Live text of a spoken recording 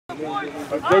Come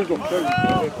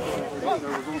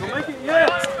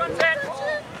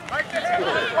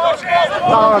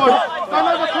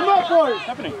on, boys! What's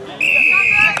happening?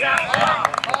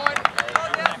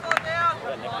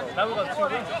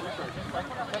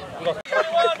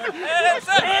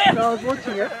 I was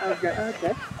watching it. I was going,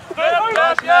 okay.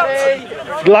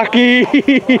 Lucky!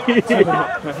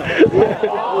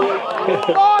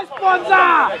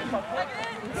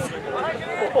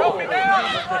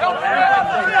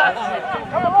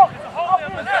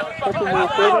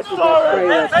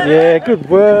 Yeah, good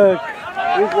work.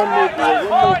 Here's one more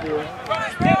ball,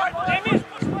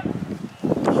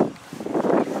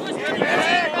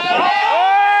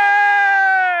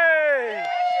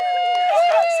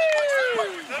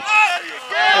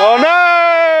 Oh no!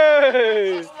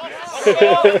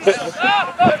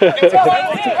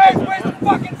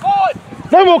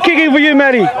 No more kicking for you,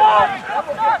 Matty.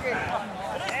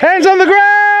 Hands on the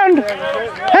ground!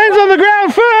 Hands on the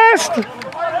ground first!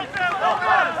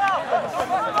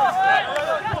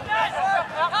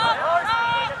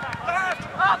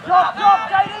 Drop,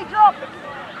 JD, drop!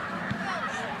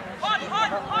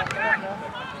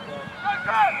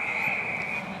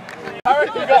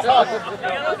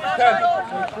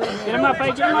 Get him up,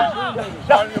 get him up.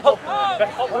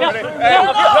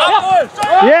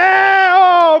 Yeah!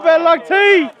 Oh, bad luck, T!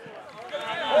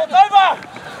 Hold over!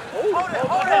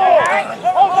 Hold it!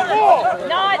 Hold the ball!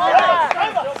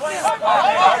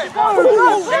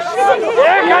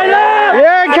 Yeah, Caleb!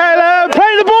 Yeah, Caleb!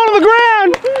 Play the ball on the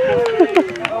ground!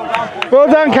 Well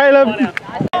done, Caleb.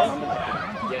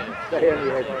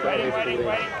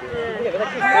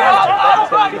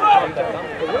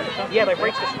 Yeah, they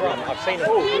reached the scrum. I've seen it.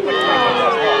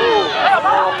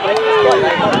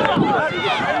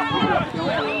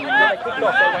 They kicked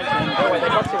off, they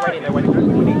got to ready, they went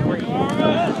 23.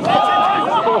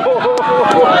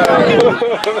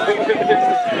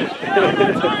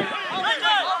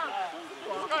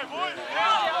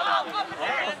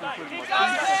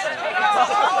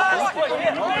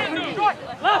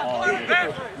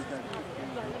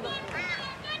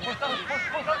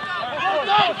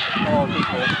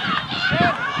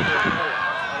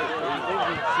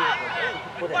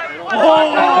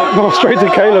 Oh, straight to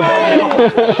Caleb.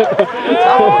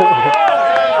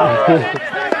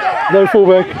 No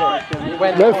fullback.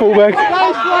 No fullback.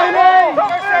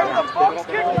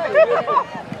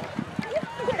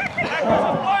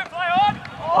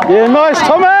 Yeah, nice,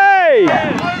 Tommy!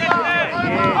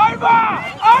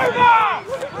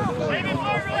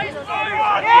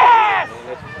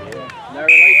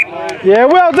 Yeah,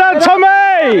 well done,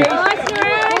 Tommy!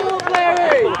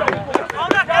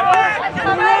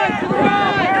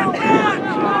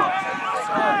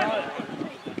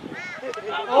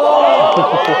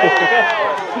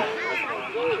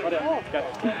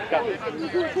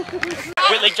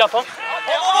 Whitley, jump on.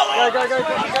 Go, go, go, go,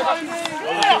 go.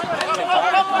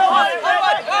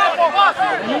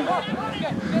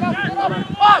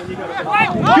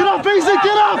 Get up, Beasley,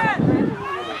 get up!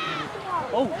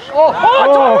 Oh,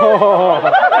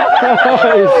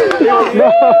 nice!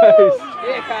 Nice!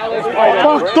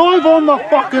 Fuck, dive on the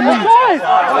fucking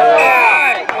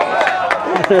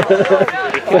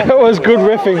That was good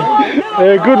riffing.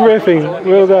 Good riffing.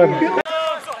 Well done.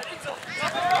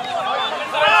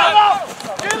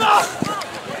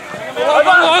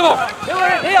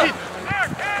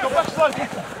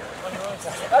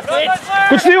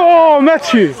 Good steal. Oh,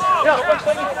 Matthew.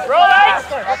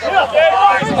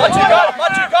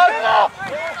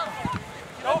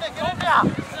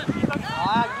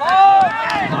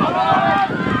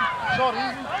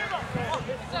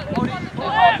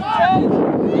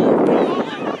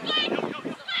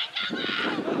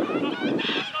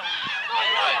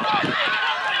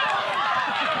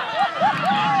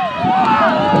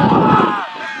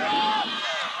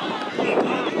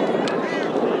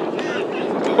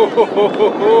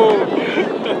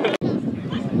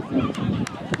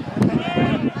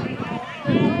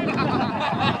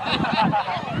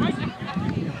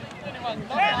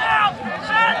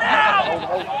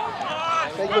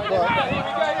 Say goodbye.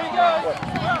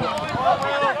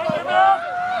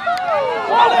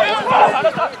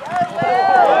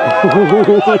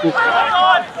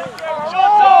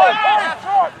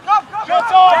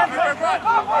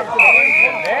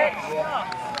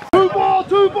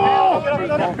 Two ball! Go,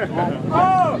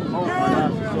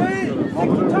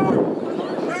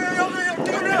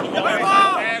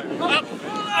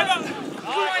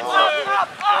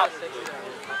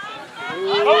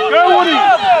 Woody!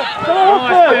 Come on,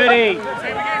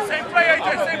 Same play, AJ,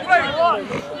 same play!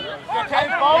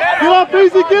 Get up,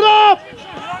 Beasley, get up!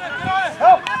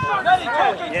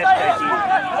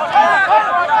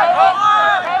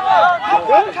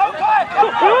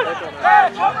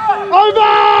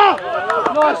 Over!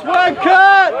 Nice work,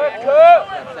 Kurt!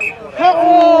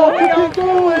 Oh, keep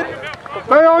going!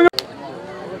 Stay on your...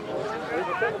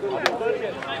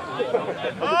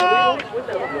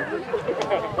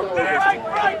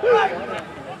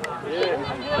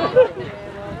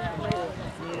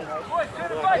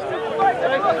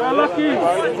 Lucky!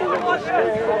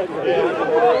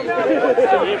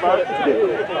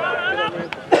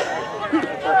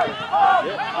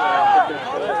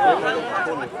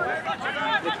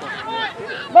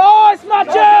 Nice,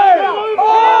 Matthew!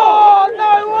 Oh,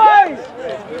 no way!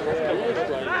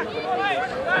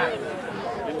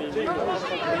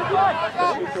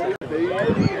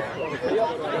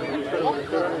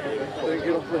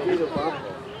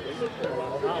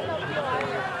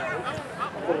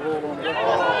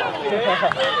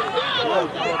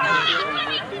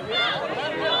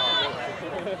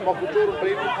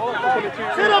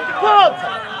 Sit up the clubs!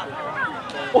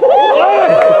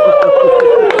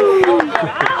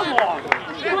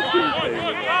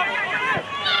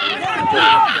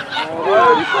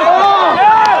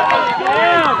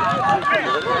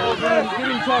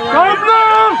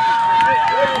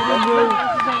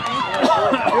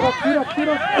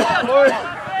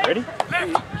 Ready?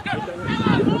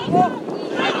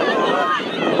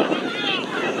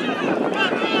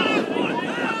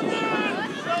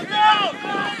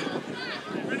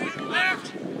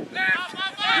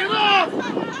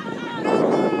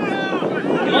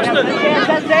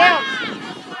 That's out!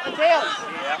 That's out!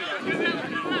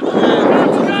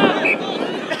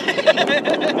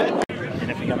 And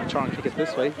if you're going to try and kick it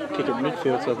this way, kick it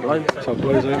midfield so it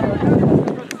blows over.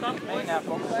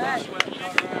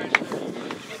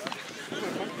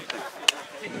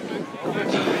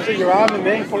 See your arm and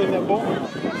man pulling that ball.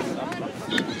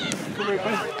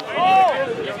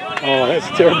 Oh, that's a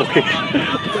terrible kick.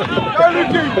 Go,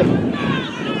 Lucky!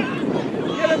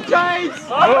 Get him, Chase!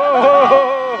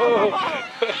 Oh!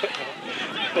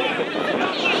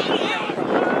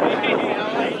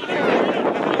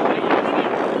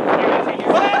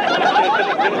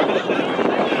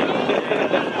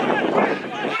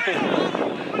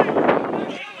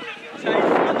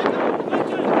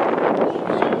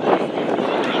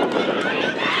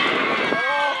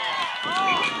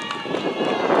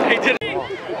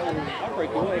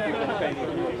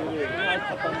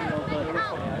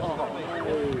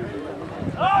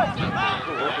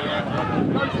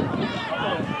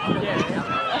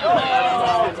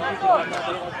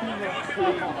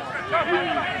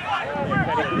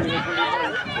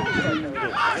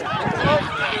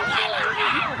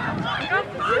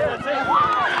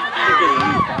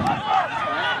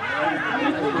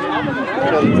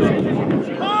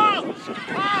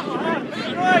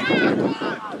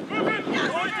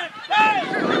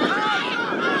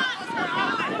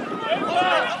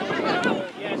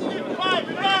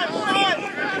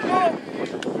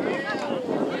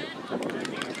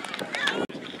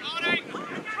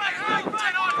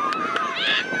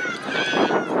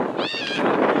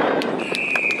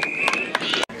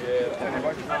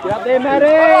 Get up there,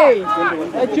 Matty!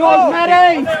 That's yours,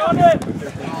 Matty!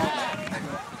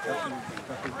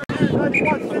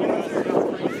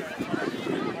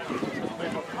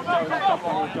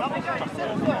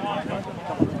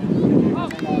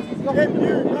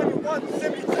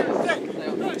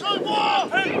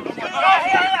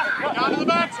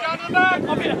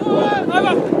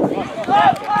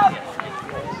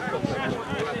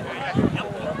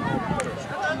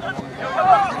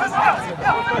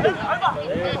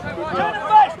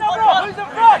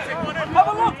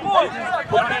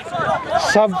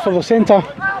 Sub for the centre.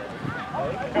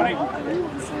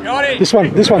 This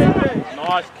one.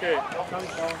 Nice kick.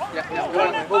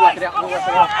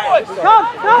 Come!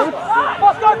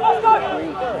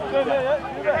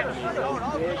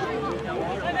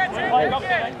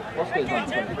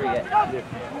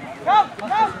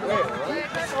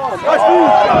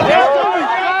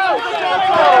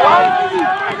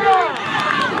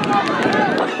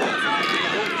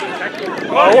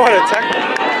 Oh, what a tackle.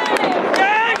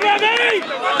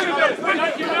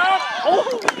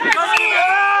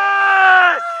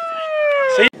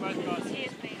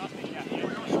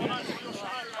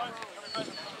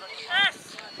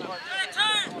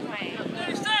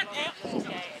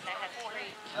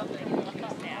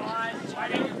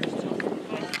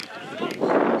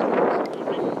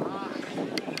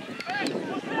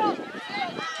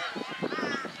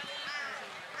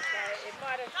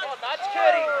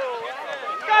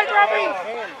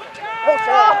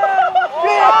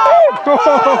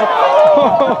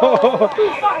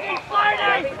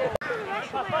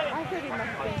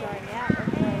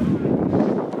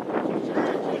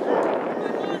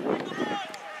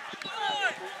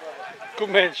 Good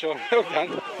man, Sean. Well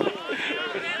done.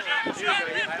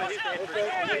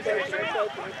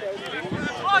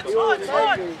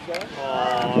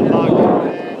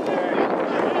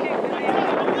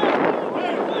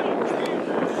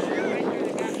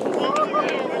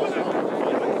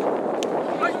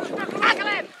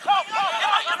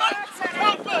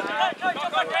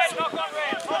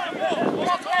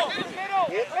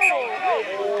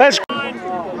 That's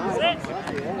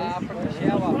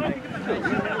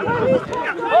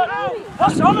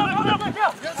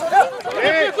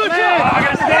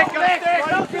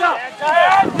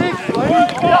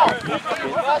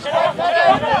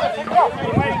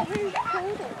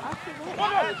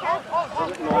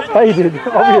they did,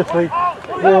 obviously.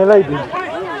 Yeah, they did.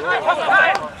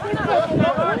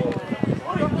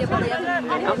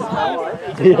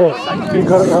 Yeah, you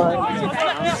got it right.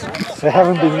 They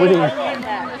haven't been winning.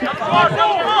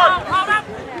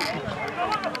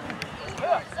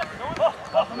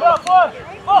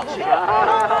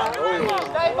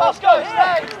 Stay, Bosco,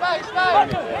 stay.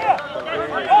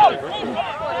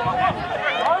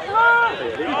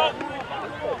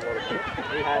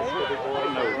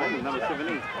 Number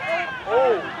 17.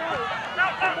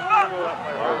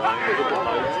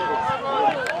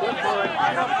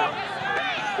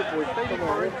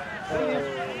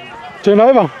 Turn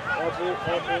over.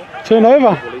 Turn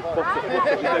over.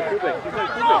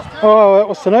 Oh, that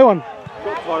was the new one.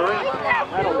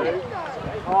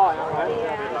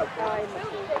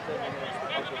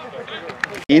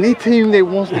 Any team that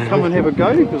wants to come and have a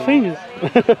go? Fingers.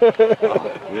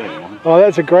 Oh,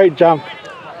 that's a great jump.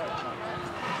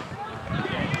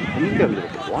 You can go a little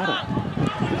bit wider.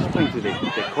 Just playing to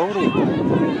that corridor.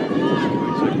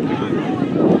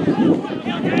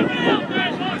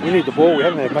 We need the ball. We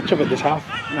haven't had much of it this half.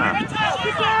 Nah.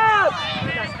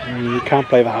 You can't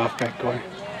play the half-back guy.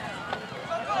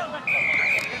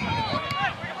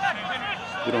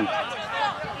 Good on.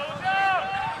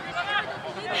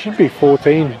 Should be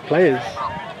 14 players.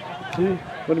 Yeah.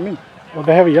 What do you mean? Well,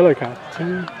 they have a yellow card.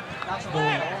 2, 4, 6,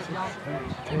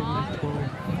 8, 10, 12,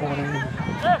 14.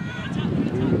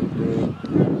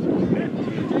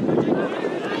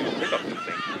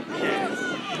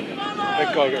 That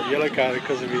guy got yellow card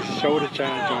because of his shoulder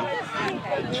change on.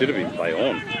 It should have been play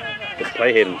on. The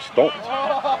play hadn't stopped.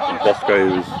 And Bosco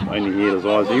was only here his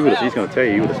eyes. He's going to tell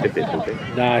you, he would have stepped that full back.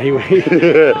 Nah, he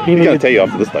He's going to tell you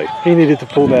after this stage. He needed to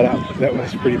pull that up. That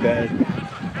was pretty bad.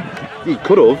 He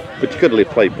could have, but you could have let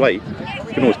play play. You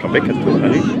can always come back into it,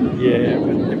 can't you? Yeah,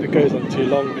 but if it goes on too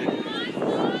long, then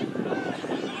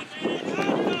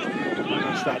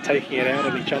they'll start taking it out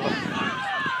on each other.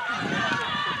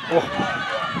 Oh,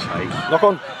 Chase. knock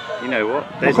on. You know what?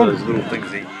 There's Knock on. those little things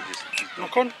that you just...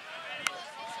 Knock on.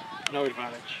 No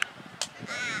advantage.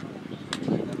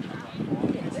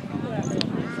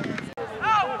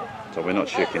 So we're not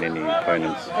shirking any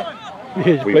opponents.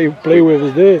 Yeah, play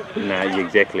whoever's there. Nah, yeah,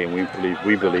 exactly, and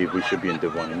we believe we should be in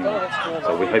Div 1 anyway.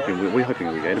 So we're hoping we go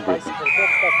to Brisbane.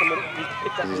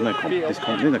 There's no comp in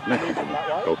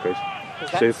Gold Coast.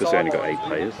 Surface only got 8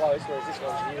 players.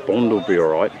 Bond will be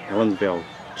alright. Helensville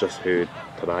just heard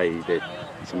today that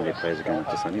some of their players are going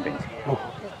to Sunnybank. Oh.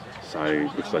 So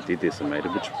looks like they're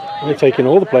decimated, which They're taking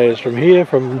all the players from here,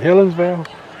 from Helensville.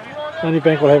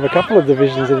 Sunnybank will have a couple of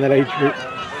divisions in that age group.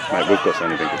 mate, we've got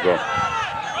Sunnybank as well.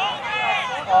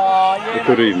 It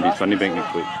could even be Sunnybank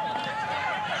next week.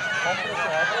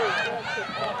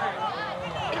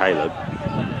 Caleb.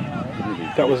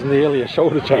 That was nearly a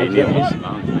shoulder charge. Yeah, That was.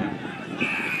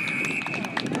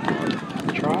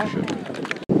 Try.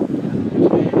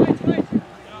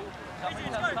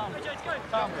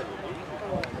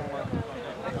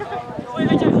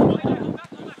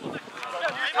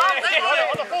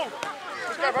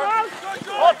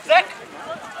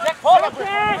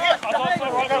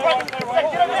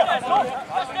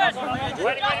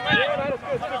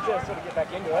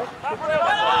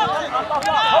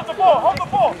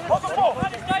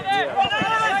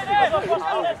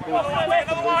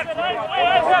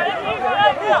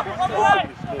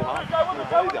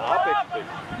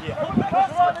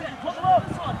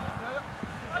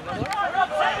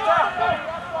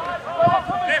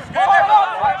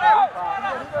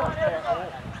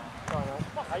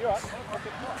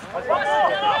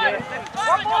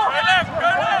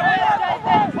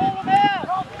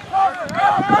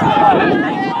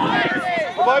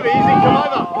 Come over, easy, come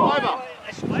over.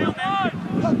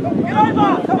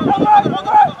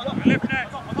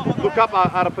 Look up,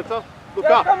 Arapita. Look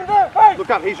up. Look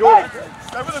up, he's yours. Stay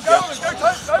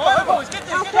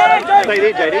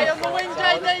there, JD. Stay on the wing,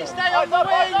 JD, stay on the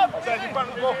wing.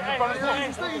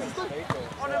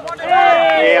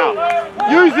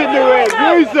 Yeah. Use it, Nuran,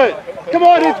 use it. Come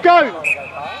on, let's go!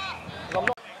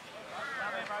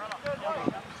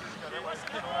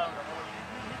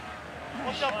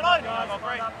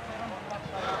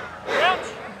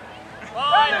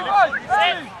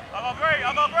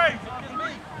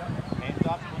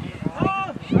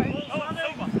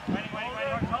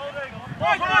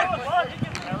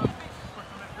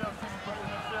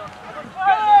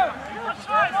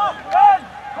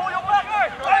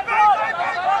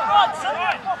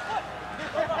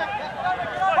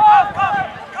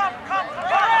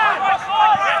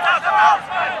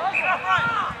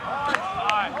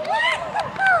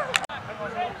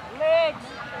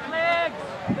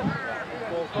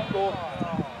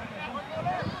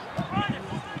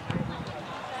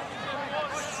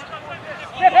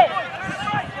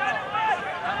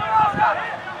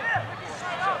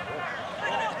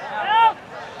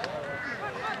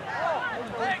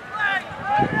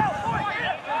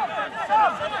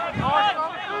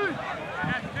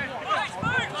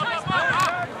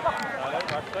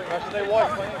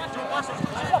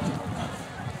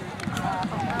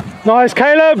 Nice,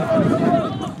 Caleb!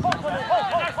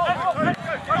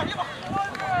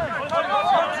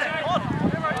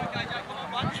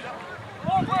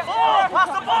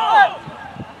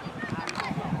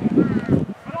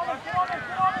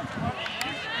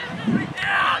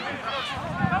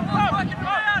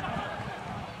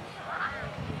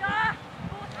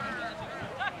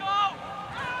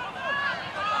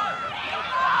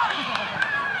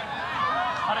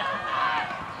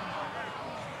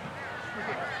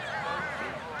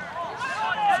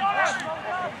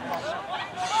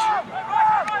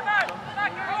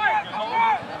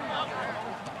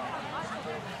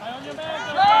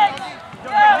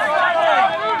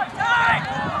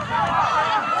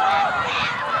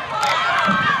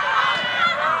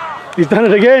 He's done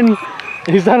it again.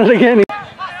 He's done it again.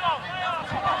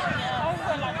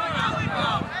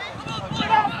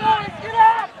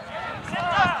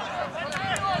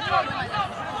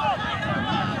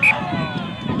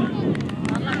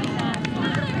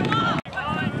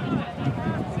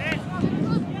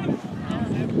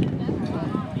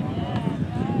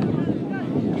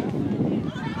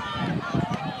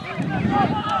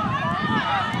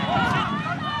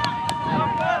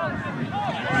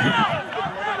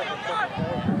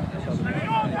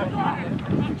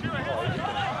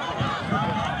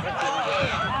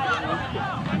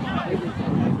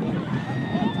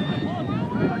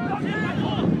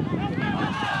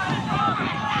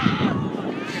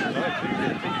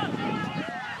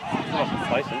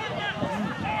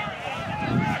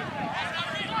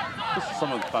 This is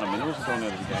some of the fundamentals going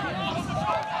out of the game.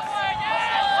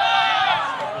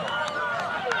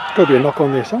 Got to be a knock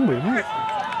on there somewhere, mate.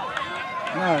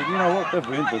 No, you know what? They've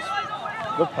earned this.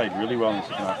 They've played really well in the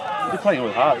second half. They're playing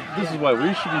with heart. This is where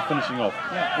we should be finishing off.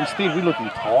 Instead, we're looking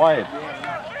tired.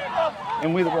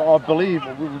 And I believe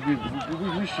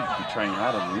we should be training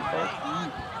harder than these guys.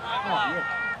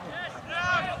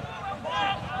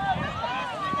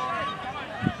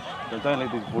 So don't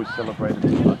let these boys celebrate it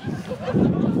too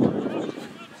much.